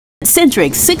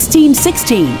Centric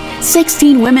 1616,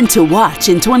 16 Women to Watch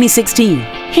in 2016.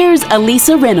 Here's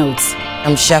Alisa Reynolds.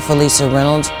 I'm Chef Alisa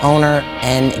Reynolds, owner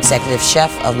and executive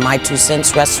chef of My 2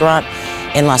 Cents restaurant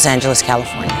in Los Angeles,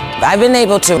 California. I've been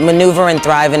able to maneuver and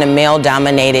thrive in a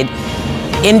male-dominated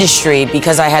industry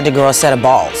because I had to grow a set of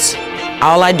balls.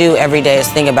 All I do every day is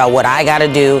think about what I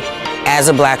gotta do as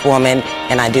a black woman,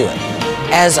 and I do it.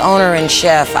 As owner and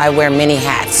chef, I wear many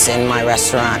hats in my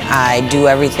restaurant. I do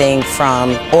everything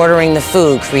from ordering the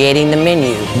food, creating the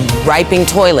menu, wiping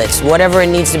toilets, whatever it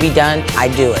needs to be done,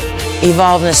 I do it.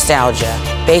 Evolve nostalgia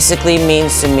basically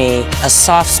means to me a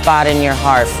soft spot in your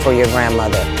heart for your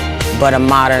grandmother, but a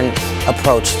modern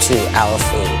approach to our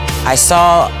food. I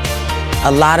saw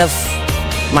a lot of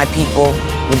my people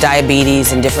with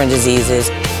diabetes and different diseases,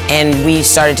 and we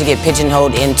started to get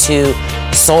pigeonholed into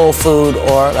soul food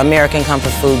or American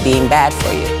comfort food being bad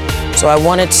for you. So I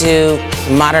wanted to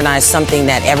modernize something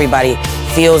that everybody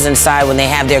feels inside when they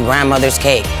have their grandmother's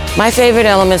cake. My favorite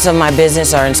elements of my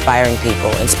business are inspiring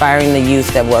people, inspiring the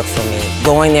youth that work for me,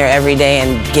 going there every day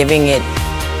and giving it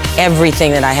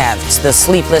everything that I have. It's the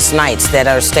sleepless nights that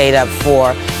are stayed up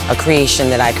for a creation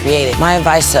that I created. My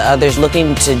advice to others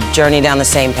looking to journey down the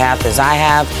same path as I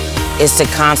have is to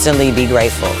constantly be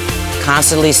grateful,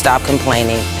 constantly stop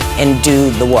complaining, and do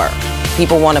the work.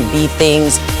 People want to be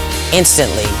things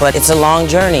instantly, but it's a long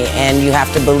journey and you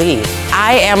have to believe.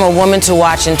 I am a woman to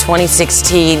watch in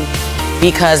 2016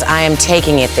 because I am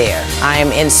taking it there. I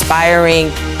am inspiring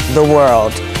the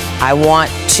world. I want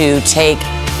to take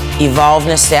evolved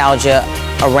nostalgia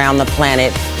around the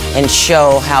planet and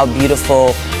show how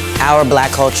beautiful our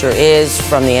black culture is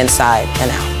from the inside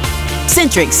and out.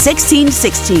 Centric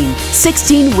 1616,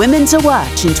 16 Women to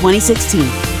Watch in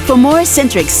 2016. For more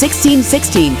Centric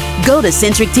 1616, go to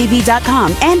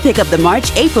CentricTV.com and pick up the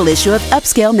March-April issue of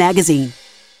Upscale magazine.